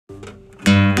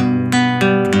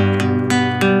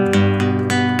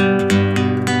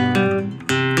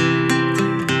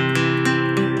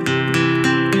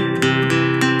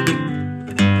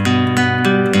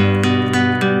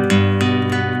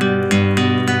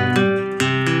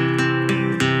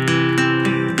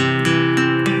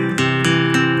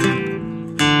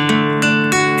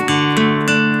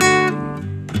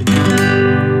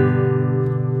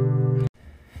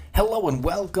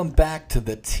Welcome back to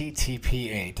the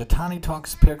TTPA. Tatani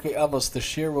Talks Pirkei Avos.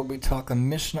 This year we'll be talking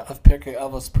Mishnah of Pirkei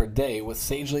Avos per day with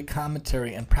sagely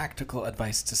commentary and practical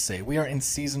advice to say. We are in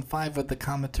season 5 with the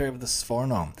commentary of the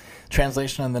Sforno.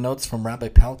 Translation on the notes from Rabbi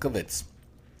Palkovitz.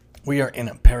 We are in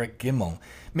Perek Gimel,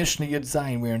 Mishnah Yud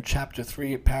Zayin. We are in chapter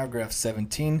 3, paragraph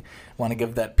 17. I want to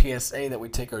give that PSA that we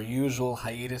take our usual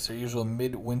hiatus, our usual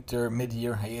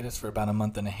mid-year hiatus for about a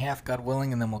month and a half, God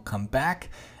willing, and then we'll come back.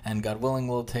 And God willing,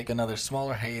 we'll take another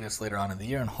smaller hiatus later on in the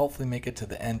year and hopefully make it to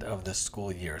the end of the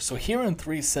school year. So here in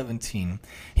 3:17,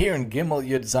 here in Gimel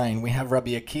Yud Zayin, we have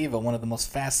Rabbi Akiva, one of the most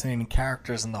fascinating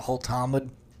characters in the whole Talmud,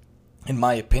 in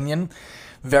my opinion.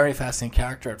 Very fascinating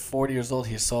character. At 40 years old,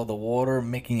 he saw the water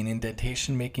making an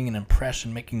indentation, making an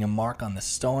impression, making a mark on the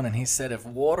stone. And he said, if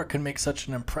water can make such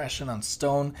an impression on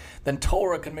stone, then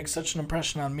Torah can make such an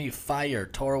impression on me. Fire,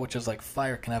 Torah, which is like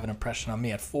fire, can have an impression on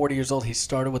me. At 40 years old, he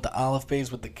started with the Aleph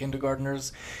Beis, with the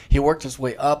kindergartners. He worked his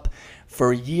way up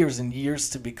for years and years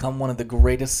to become one of the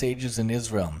greatest sages in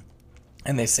Israel.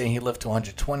 And they say he lived to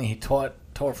 120. He taught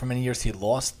Torah for many years. He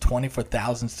lost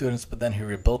 24,000 students, but then he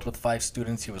rebuilt with 5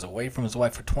 students. He was away from his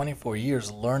wife for 24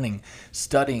 years, learning,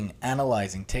 studying,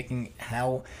 analyzing, taking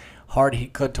how hard he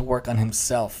could to work on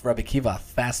himself. Rabbi Akiva,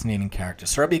 fascinating character.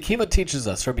 So Rabbi Akiva teaches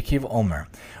us, Rabbi Akiva Omer.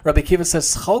 Rabbi Akiva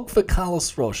says, Chok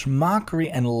v'kalos rosh, mockery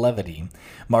and levity.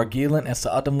 Margilin es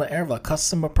adam le'erva,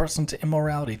 accustom a person to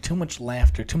immorality. Too much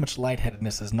laughter, too much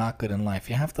lightheadedness is not good in life.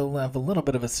 You have to have a little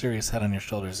bit of a serious head on your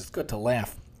shoulders. It's good to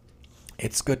laugh.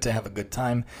 It's good to have a good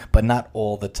time, but not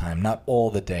all the time, not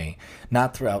all the day,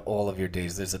 not throughout all of your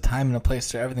days. There's a time and a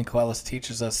place for everything. Koheles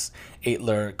teaches us 8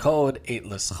 l'rkod, 8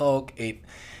 l'schok, 8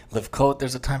 livkot.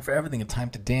 There's a time for everything, a time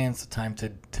to dance, a time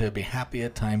to be happy, a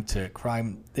time to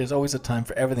cry. There's always a time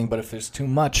for everything, but if there's too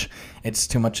much, it's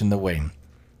too much in the way.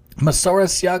 Masora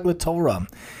siag l'Torah.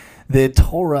 The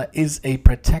Torah is a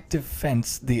protective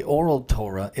fence. The oral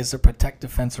Torah is a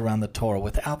protective fence around the Torah.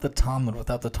 Without the Talmud,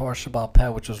 without the Torah Shebaal Peh,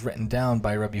 which was written down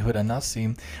by Rabbi Yehuda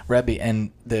Nasi, Rabbi,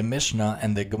 and the Mishnah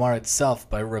and the Gemara itself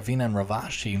by Ravina and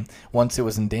Ravashi, once it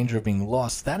was in danger of being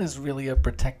lost, that is really a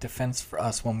protective fence for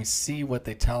us. When we see what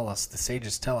they tell us, the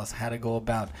sages tell us how to go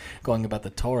about going about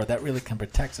the Torah, that really can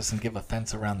protect us and give a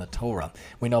fence around the Torah.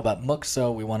 We know about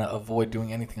muksa. We want to avoid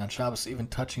doing anything on Shabbos. Even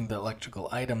touching the electrical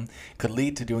item could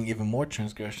lead to doing even more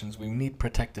transgressions. We need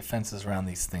protective fences around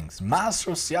these things.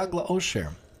 Masro siag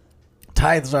la'osher.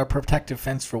 Tithes are a protective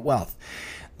fence for wealth.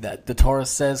 That the Torah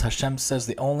says, Hashem says,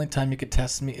 the only time you could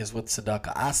test me is with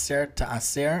tzedakah. Aser to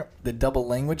aser, the double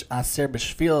language, aser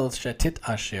b'shvil shetit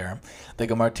asher. The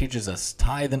Gemara teaches us,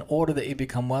 tithe in order that you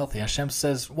become wealthy. Hashem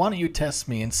says, why don't you test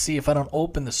me and see if I don't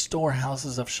open the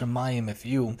storehouses of Shemayim if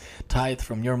you tithe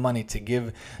from your money to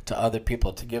give to other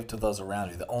people, to give to those around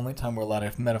you. The only time we're allowed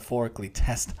to metaphorically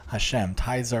test Hashem.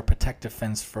 Tithes are a protective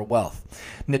fence for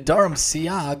wealth. Nidarim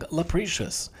siag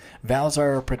laprecious. Vows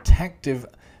are a protective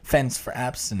fence for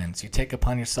abstinence. You take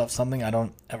upon yourself something. I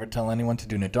don't ever tell anyone to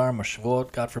do Nidarim or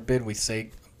Shavuot. God forbid we say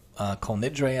Kol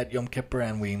Nidre at Yom Kippur,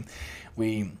 and we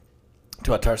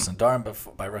do Ataras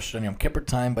Nidarim by Rosh Hashanah Yom Kippur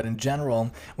time. But in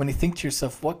general, when you think to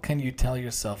yourself, what can you tell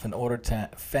yourself in order to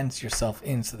fence yourself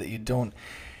in so that you don't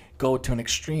go to an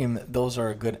extreme, those are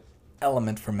a good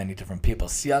element for many different people.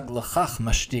 Siag l'chach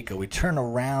mashtika. We turn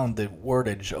around the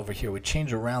wordage over here. We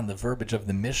change around the verbiage of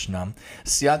the Mishnah.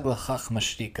 Siag l'chach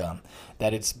mashtika.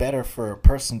 That it's better for a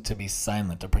person to be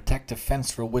silent. A protective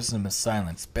fence for wisdom is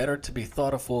silence. Better to be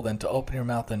thought a fool than to open your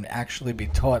mouth and actually be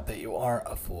taught that you are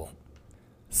a fool.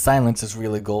 Silence is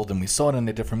really golden. We saw it in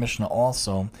a different Mishnah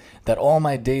also, that all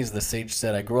my days, the sage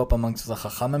said, I grew up amongst the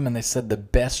Chachamim, and they said the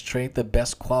best trait, the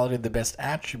best quality, the best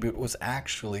attribute was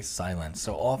actually silence.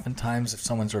 So oftentimes if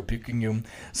someone's rebuking you,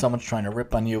 someone's trying to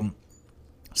rip on you,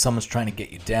 someone's trying to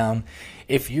get you down,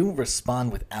 if you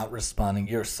respond without responding,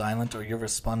 you're silent, or you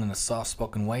respond in a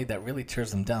soft-spoken way, that really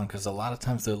tears them down, because a lot of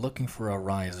times they're looking for a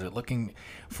rise. They're looking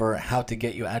for how to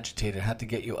get you agitated, how to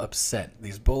get you upset.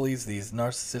 These bullies, these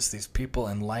narcissists, these people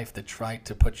in life that try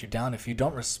to put you down, if you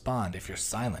don't respond, if you're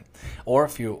silent, or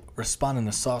if you respond in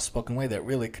a soft-spoken way, that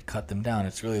really could cut them down.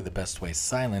 It's really the best way.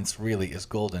 Silence really is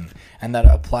golden, and that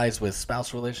applies with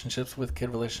spouse relationships, with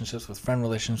kid relationships, with friend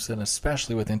relationships, and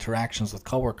especially with interactions with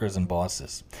coworkers and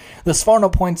bosses. The Sforno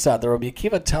points out that Rabbi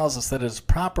Akiva tells us that it is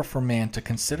proper for man to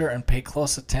consider and pay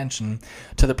close attention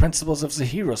to the principles of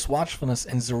Zahirus, watchfulness,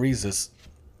 and Zerizis.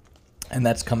 and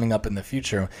that's coming up in the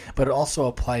future, but it also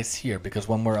applies here, because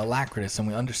when we're alacritus and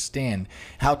we understand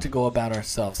how to go about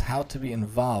ourselves, how to be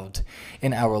involved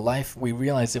in our life, we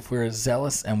realize if we're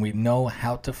zealous and we know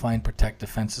how to find protective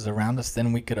fences around us,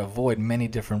 then we could avoid many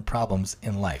different problems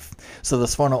in life. So the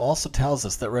Sforno also tells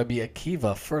us that Rabbi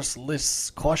Akiva first lists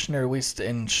cautionary ways to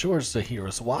ensure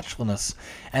Zahira's watchfulness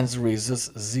and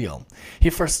Zeriza's zeal. He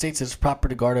first states it's proper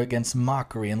to guard against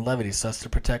mockery and levity so as to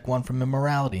protect one from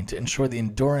immorality and to ensure the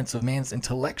endurance of man's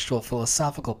intellectual,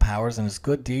 philosophical powers and his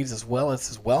good deeds as well as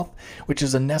his wealth, which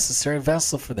is a necessary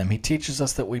vessel for them. He teaches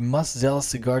us that we must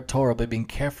zealously guard Torah by being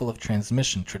careful of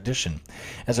transmission, tradition.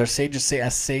 As our sages say,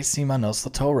 Asay simanos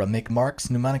la Torah, make marks,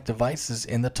 mnemonic devices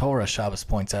in the Torah, Shabbos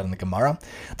points out in the Gemara.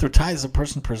 Through tithes, a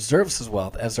person preserves his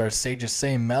wealth. As our sages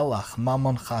say, melach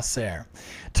mamon chaser.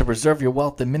 To preserve your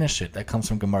wealth, diminish it. That comes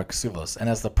from Gemara Kesuvos. And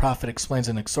as the prophet explains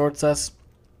and exhorts us,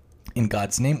 in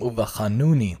God's name,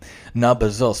 uvachanuni na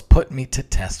bezos, put me to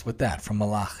test with that, from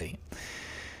Malachi.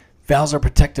 Vows are a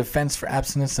protective fence for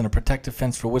abstinence, and a protective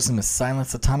fence for wisdom is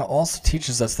silence. The Tana also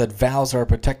teaches us that vows are a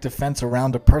protective fence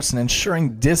around a person,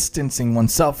 ensuring distancing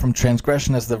oneself from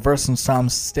transgression, as the verse in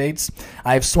Psalms states,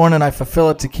 I have sworn and I fulfill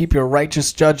it to keep your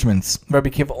righteous judgments. Rabbi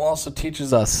Akiva also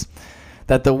teaches us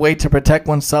that the way to protect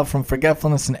oneself from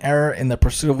forgetfulness and error in the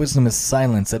pursuit of wisdom is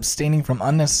silence, abstaining from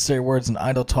unnecessary words and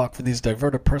idle talk, for these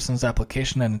divert a person's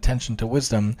application and attention to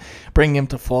wisdom, bringing him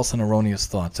to false and erroneous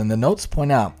thoughts. And the notes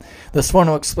point out, the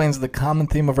Sforno explains the common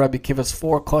theme of Rabbi Akiva's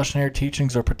 4 cautionary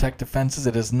teachings or protective fences.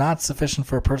 It is not sufficient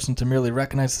for a person to merely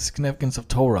recognize the significance of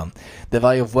Torah, the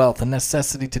value of wealth, the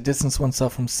necessity to distance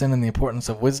oneself from sin, and the importance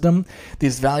of wisdom.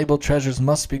 These valuable treasures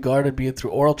must be guarded, be it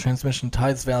through oral transmission,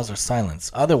 tithes, vows, or silence.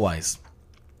 Otherwise,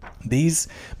 these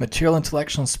material,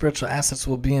 intellectual, and spiritual assets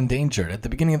will be endangered. At the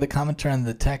beginning of the commentary on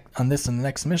this and the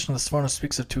next mission, the Sforno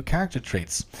speaks of 2 character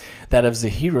traits, that of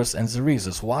Zehirus and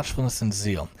Zerizus, watchfulness and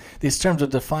zeal. These terms are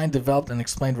defined, developed, and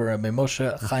explained by Rabbi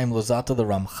Moshe Chaim Luzzatto, the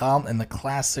Ramchal, in the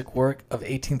classic work of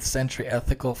 18th century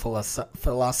ethical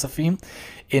philosophy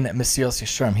in Mesilas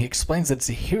Yesharim. He explains that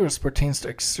Zehirus pertains to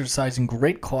exercising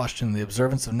great caution in the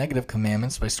observance of negative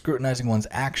commandments by scrutinizing one's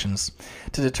actions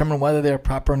to determine whether they are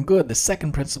proper and good. The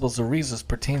second principle, Zerizus,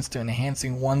 pertains to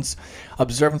enhancing one's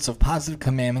observance of positive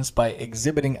commandments by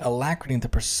exhibiting alacrity in the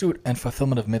pursuit and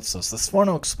fulfillment of mitzvahs. The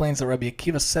Sforno explains that Rabbi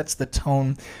Akiva sets the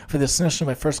tone for this mission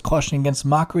by first cautioning against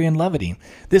mockery and levity.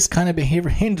 This kind of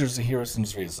behavior hinders Zehirus and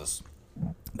Zerizus.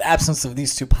 The absence of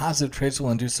these 2 positive traits will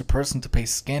induce a person to pay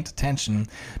scant attention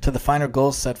to the finer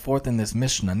goals set forth in this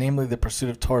Mishnah, namely the pursuit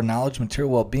of Torah knowledge,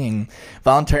 material well-being,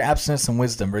 voluntary abstinence, and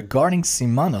wisdom. Regarding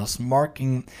simanos,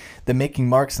 making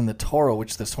marks in the Torah,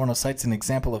 which the Sforno cites an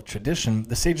example of tradition,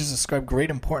 the sages ascribe great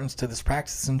importance to this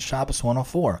practice in Shabbos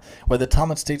 104, where the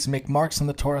Talmud states make marks in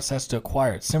the Torah so as to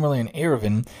acquire it. Similarly, in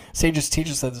Eruvin, sages teach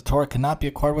us that the Torah cannot be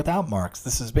acquired without marks.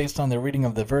 This is based on their reading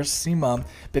of the verse Sima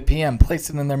b'piem, place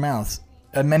it in their mouths.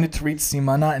 Amended to read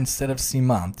simana instead of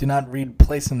sima. Do not read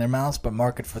place in their mouths, but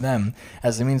mark it for them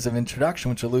as a means of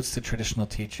introduction, which alludes to traditional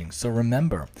teaching. So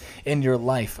remember, in your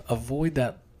life, avoid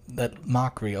that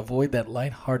mockery, avoid that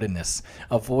lightheartedness,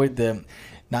 avoid the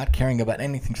not caring about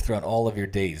anything throughout all of your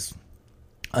days.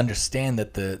 Understand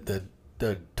that the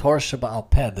Torah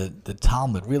Sheba'al Peh, the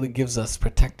Talmud, really gives us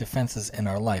protective fences in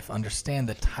our life. Understand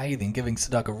that tithing, giving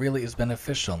tzedakah, really is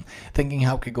beneficial. Thinking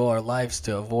how it could go our lives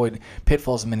to avoid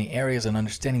pitfalls in many areas, and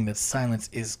understanding that silence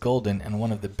is golden and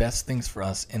one of the best things for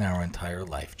us in our entire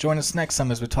life. Join us next time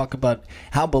as we talk about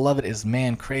how beloved is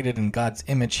man created in God's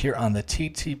image here on the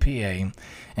TTPA.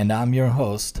 And I'm your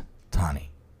host, Tani.